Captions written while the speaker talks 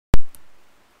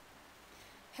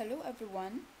Hello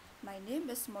everyone, my name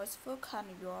is Merciful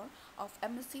Kharnaior of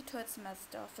MSc 3rd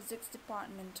semester Physics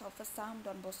Department of Assam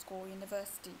Don Bosco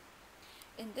University.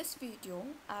 In this video,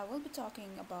 I will be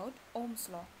talking about Ohm's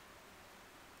law.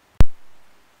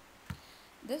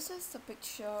 This is a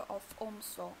picture of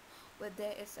Ohm's law where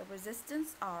there is a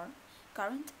resistance R,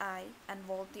 current I and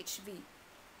voltage V.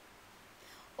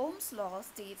 Ohm's law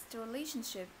states the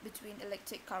relationship between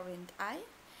electric current I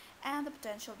and the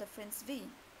potential difference V.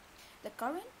 The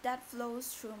current that flows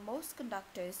through most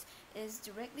conductors is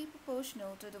directly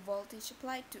proportional to the voltage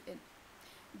applied to it.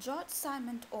 Georg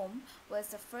Simon Ohm was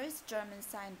the first German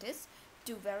scientist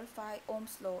to verify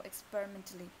Ohm's law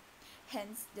experimentally.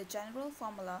 Hence, the general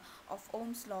formula of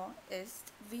Ohm's law is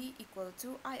V equal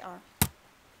to IR.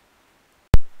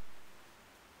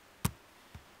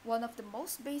 One of the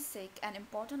most basic and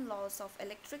important laws of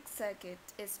electric circuit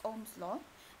is Ohm's law,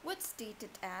 which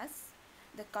stated as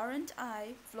the current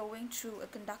I flowing through a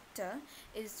conductor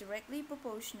is directly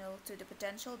proportional to the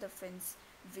potential difference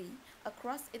V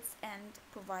across its end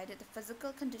provided the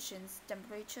physical conditions,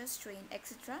 temperature, strain,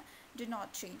 etc. do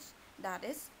not change. That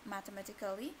is,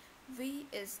 mathematically, V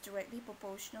is directly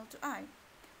proportional to I,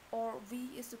 or V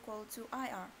is equal to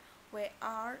IR, where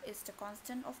R is the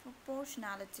constant of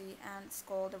proportionality and is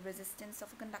called the resistance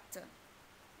of a conductor.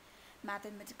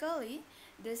 Mathematically,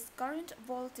 this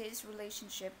current-voltage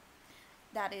relationship,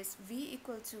 that is V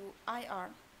equal to IR.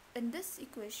 In this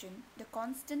equation, the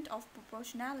constant of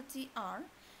proportionality R,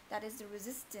 that is the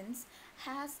resistance,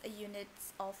 has a unit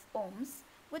of ohms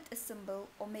with a symbol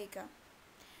omega.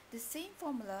 The same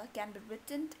formula can be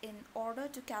written in order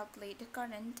to calculate the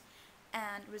current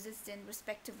and resistance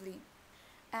respectively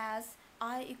as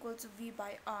I equal to V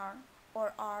by R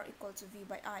or R equal to V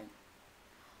by I.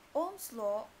 Ohm's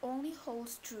law only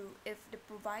holds true if the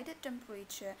provided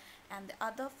temperature and the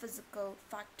other physical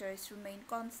factors remain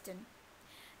constant.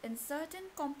 In certain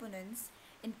components,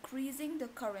 increasing the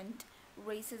current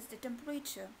raises the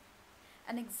temperature.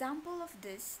 An example of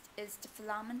this is the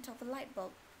filament of a light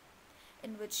bulb,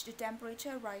 in which the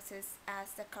temperature rises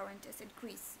as the current is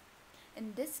increased.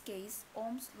 In this case,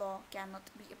 Ohm's law cannot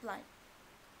be applied.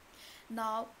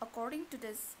 Now, according to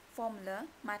this formula,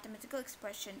 mathematical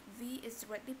expression, V is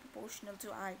directly proportional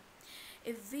to I.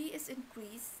 If V is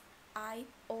increased, I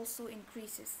also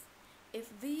increases. If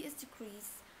V is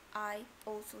decreased, I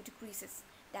also decreases.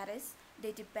 That is,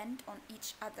 they depend on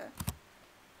each other.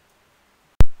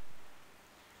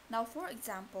 Now, for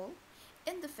example,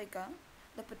 in the figure,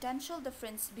 the potential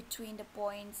difference between the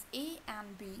points A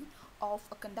and B of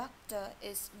a conductor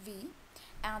is V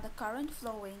and the current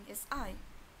flowing is I.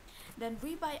 Then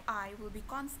V by I will be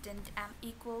constant and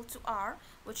equal to R,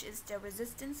 which is the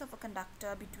resistance of a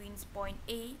conductor between point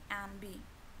A and B.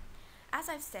 As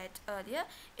I've said earlier,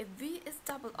 if V is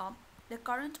double up, the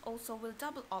current also will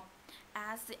double up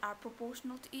as they are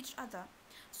proportional to each other.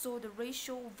 So the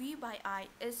ratio V by I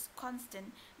is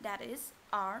constant, that is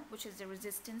R, which is the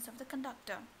resistance of the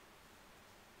conductor.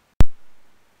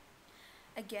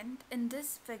 Again, in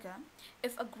this figure,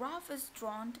 if a graph is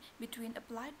drawn between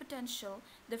applied potential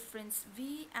difference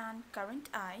V and current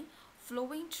I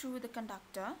flowing through the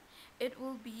conductor, it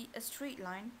will be a straight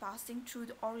line passing through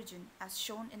the origin as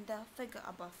shown in the figure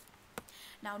above.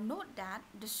 Now note that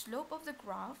the slope of the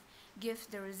graph gives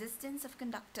the resistance of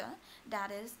conductor,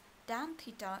 that is tan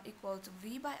theta equal to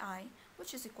V by I,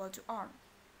 which is equal to R.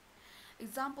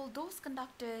 Example, those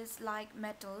conductors like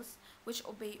metals which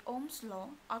obey Ohm's law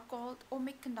are called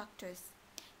ohmic conductors.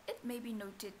 It may be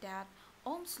noted that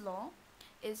Ohm's law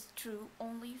is true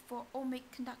only for ohmic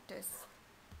conductors.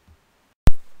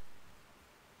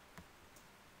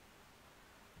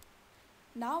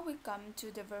 Now we come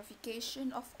to the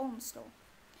verification of Ohm's law.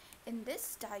 In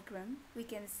this diagram, we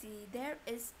can see there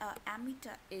is a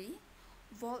ammeter A,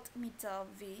 voltmeter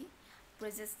V,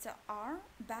 resistor R,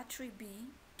 battery B,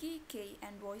 key K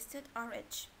and voiced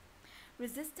RH.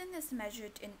 Resistance is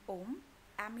measured in ohm,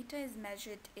 ammeter is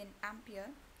measured in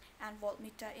ampere and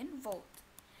voltmeter in volt.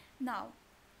 Now,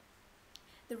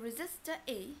 the resistor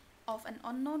A of an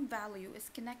unknown value is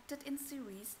connected in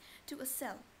series to a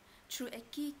cell through a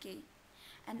key K,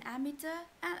 an ammeter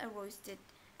and a voiced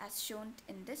as shown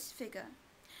in this figure.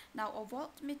 Now a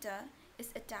voltmeter is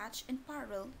attached in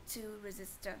parallel to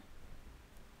resistor.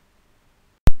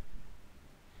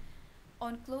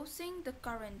 On closing the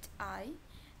current I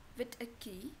with a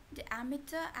key, the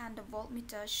ammeter and the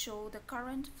voltmeter show the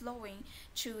current flowing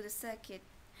through the circuit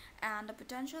and the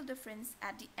potential difference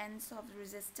at the ends of the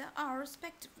resistor R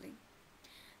respectively.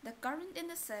 The current in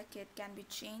the circuit can be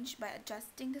changed by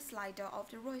adjusting the slider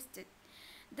of the resistor.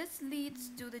 This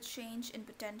leads to the change in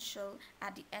potential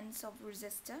at the ends of the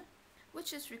resistor,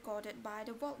 which is recorded by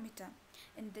the voltmeter.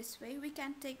 In this way, we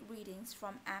can take readings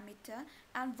from ammeter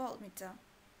and voltmeter.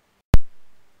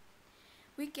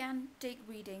 We can take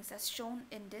readings as shown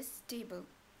in this table.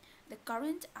 The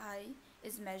current I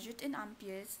is measured in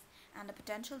amperes and the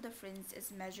potential difference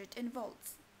is measured in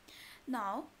volts.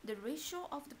 Now, the ratio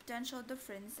of the potential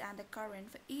difference and the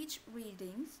current for each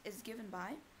reading is given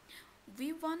by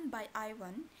V1 by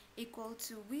I1 equal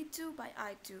to V2 by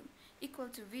I2 equal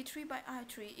to V3 by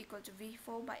I3 equal to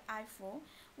V4 by I4,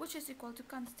 which is equal to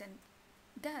constant.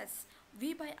 Thus,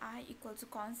 V by I equal to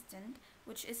constant,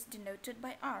 which is denoted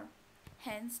by R.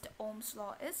 Hence, the Ohm's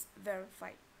law is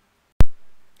verified.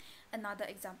 Another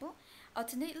example,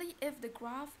 alternately, if the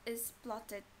graph is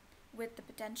plotted with the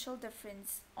potential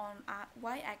difference on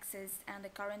y-axis and the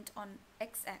current on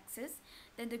x-axis,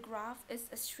 then the graph is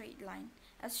a straight line,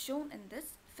 as shown in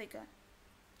this figure.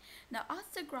 Now, as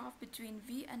the graph between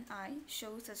V and I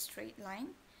shows a straight line,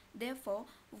 therefore,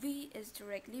 V is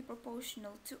directly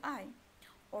proportional to I,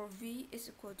 or V is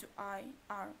equal to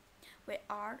IR, where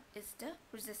R is the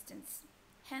resistance.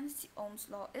 Hence, the Ohm's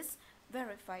law is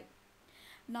verified.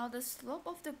 Now, the slope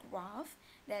of the graph,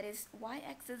 that is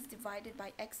y-axis divided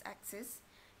by x-axis,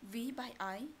 V by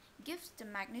I, gives the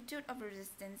magnitude of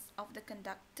resistance of the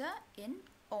conductor in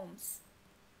ohms.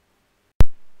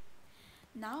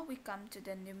 Now we come to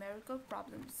the numerical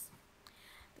problems.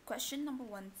 The question number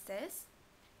 1 says,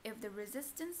 if the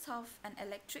resistance of an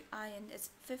electric iron is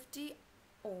 50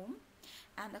 ohm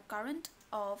and the current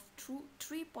of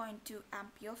 3.2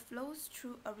 ampere flows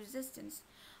through a resistance,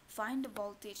 find the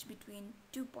voltage between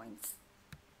 2 points.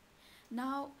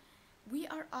 Now we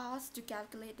are asked to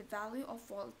calculate the value of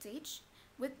voltage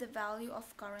with the value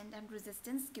of current and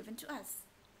resistance given to us.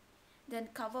 Then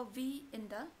cover V in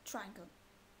the triangle.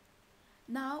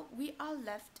 Now we are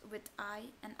left with I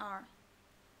and R.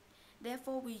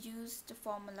 Therefore, we use the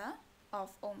formula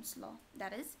of Ohm's law,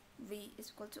 that is V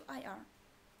is equal to IR.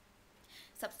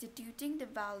 Substituting the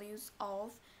values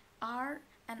of R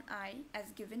and I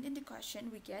as given in the question,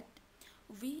 we get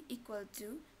V equal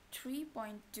to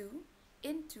 3.2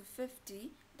 into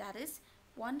 50, that is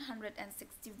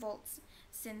 160 volts,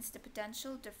 since the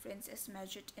potential difference is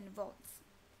measured in volts.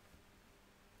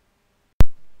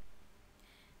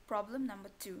 Problem number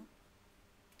 2.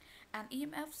 An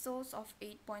EMF source of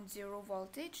 8.0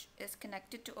 voltage is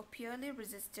connected to a purely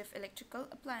resistive electrical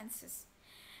appliances.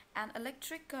 An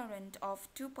electric current of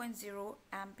 2.0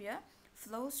 ampere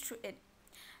flows through it.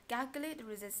 Calculate the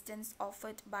resistance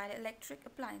offered by the electric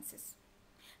appliances.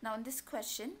 Now in this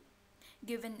question,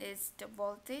 given is the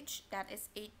voltage, that is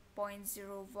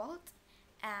 8.0 volt,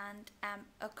 and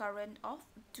a current of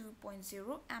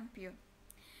 2.0 ampere.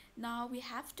 Now we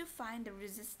have to find the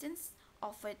resistance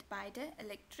offered by the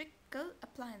electrical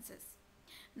appliances.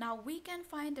 Now we can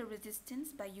find the resistance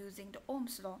by using the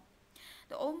Ohm's law.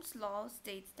 The Ohm's law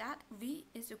states that V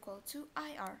is equal to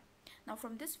IR. Now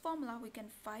from this formula we can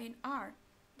find R,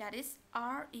 that is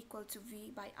R equal to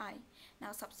V by I.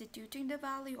 Now substituting the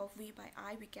value of V by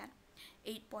I, we get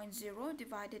 8.0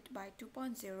 divided by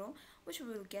 2.0, which we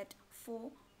will get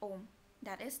 4 ohm.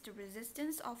 That is, the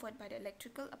resistance offered by the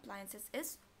electrical appliances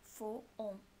is 4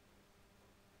 ohm.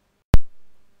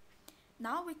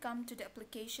 Now we come to the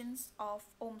applications of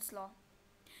Ohm's law.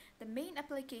 The main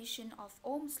application of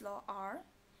Ohm's law are: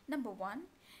 number 1,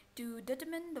 to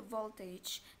determine the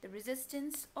voltage, the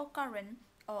resistance or current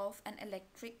of an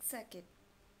electric circuit.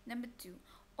 Number 2,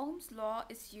 Ohm's law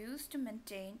is used to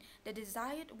maintain the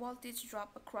desired voltage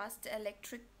drop across the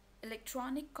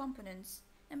electronic components.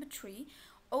 Number 3,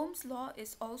 Ohm's law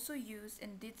is also used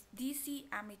in DC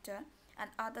ammeter and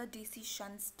other DC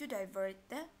shunts to divert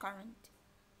the current.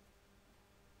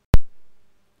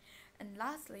 And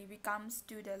lastly, we come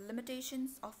to the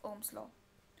limitations of Ohm's law.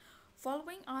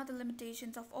 Following are the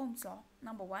limitations of Ohm's law.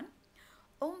 Number 1,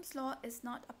 Ohm's law is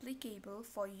not applicable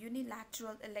for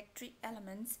unilateral electric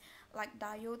elements like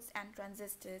diodes and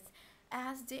transistors,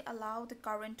 as they allow the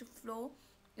current to flow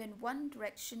in one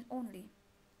direction only.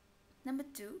 Number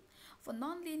 2, for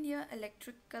nonlinear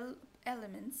electrical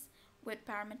elements with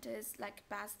parameters like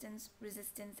capacitance,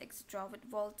 resistance, etc. with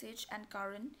voltage and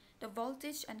current, the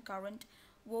voltage and current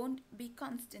won't be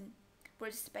constant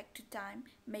with respect to time,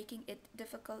 making it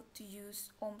difficult to use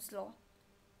Ohm's law.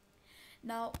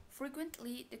 Now,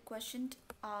 frequently the question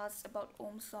asked about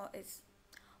Ohm's law is,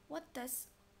 what does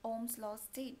Ohm's law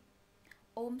state?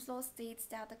 Ohm's law states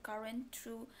that the current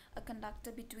through a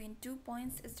conductor between 2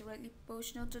 points is directly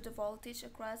proportional to the voltage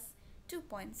across 2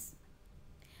 points.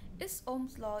 Is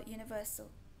Ohm's law universal?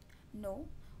 No,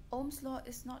 Ohm's law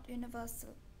is not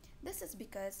universal. This is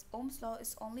because Ohm's law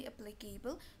is only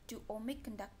applicable to ohmic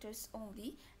conductors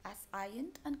only, as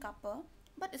iron and copper,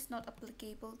 but is not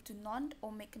applicable to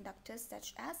non-ohmic conductors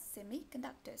such as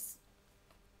semiconductors.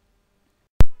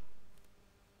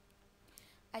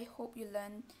 I hope you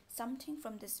learned something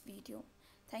from this video.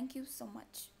 Thank you so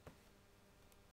much.